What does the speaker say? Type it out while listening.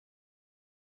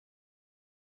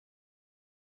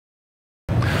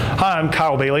Hi, I'm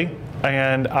Kyle Bailey,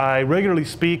 and I regularly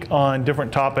speak on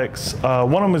different topics.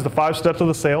 One of them is the 5 steps of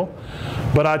the sale,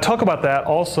 but I talk about that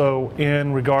also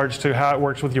in regards to how it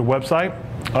works with your website,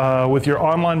 with your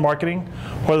online marketing,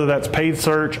 whether that's paid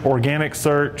search, organic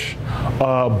search,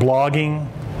 blogging,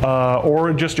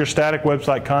 or just your static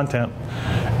website content.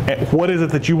 What is it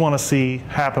that you want to see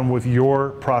happen with your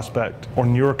prospect or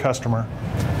your customer?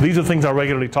 These are things I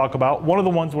regularly talk about. One of the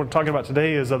ones we're talking about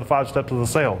today is the 5 steps of the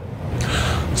sale.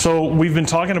 So we've been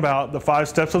talking about the 5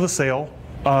 steps of the sale,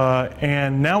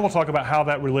 and now we'll talk about how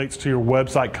that relates to your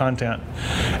website content.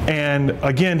 And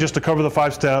again, just to cover the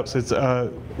 5 steps, it's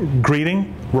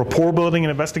greeting, rapport building,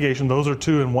 and investigation. Those are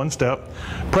 2 in 1 step.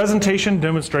 Presentation,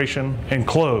 demonstration, and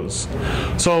close.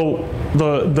 So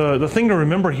the thing to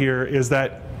remember here is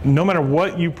that no matter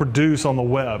what you produce on the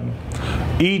web,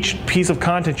 each piece of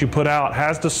content you put out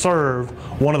has to serve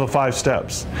one of the 5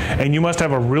 steps. And you must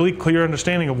have a really clear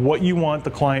understanding of what you want the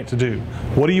client to do.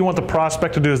 What do you want the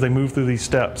prospect to do as they move through these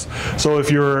steps? So if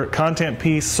your content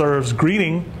piece serves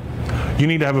greeting, you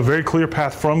need to have a very clear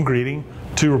path from greeting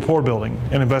to rapport building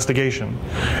and investigation.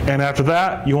 And after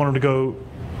that, you want them to go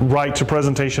right to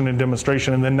presentation and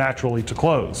demonstration, and then naturally to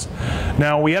close.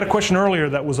 Now, we had a question earlier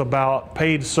that was about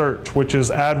paid search, which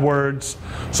is AdWords,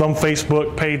 some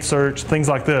Facebook paid search, things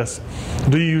like this.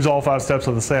 Do you use all 5 steps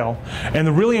of the sale? And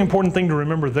the really important thing to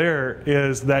remember there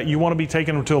is that you want to be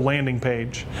taking them to a landing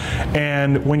page.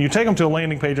 And when you take them to a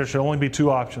landing page, there should only be 2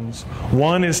 options.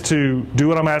 One is to do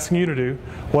what I'm asking you to do,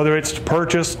 whether it's to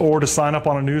purchase or to sign up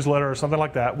on a newsletter or something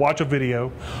like that, watch a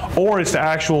video, or it's to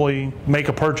actually make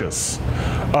a purchase.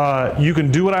 You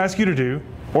can do what I ask you to do,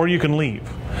 or you can leave,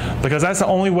 because that's the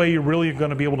only way you're really going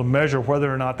to be able to measure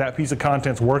whether or not that piece of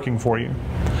content's working for you.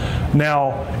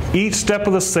 Now, each step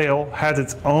of the sale has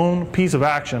its own piece of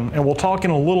action, and we'll talk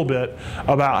in a little bit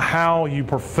about how you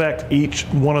perfect each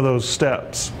one of those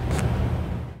steps.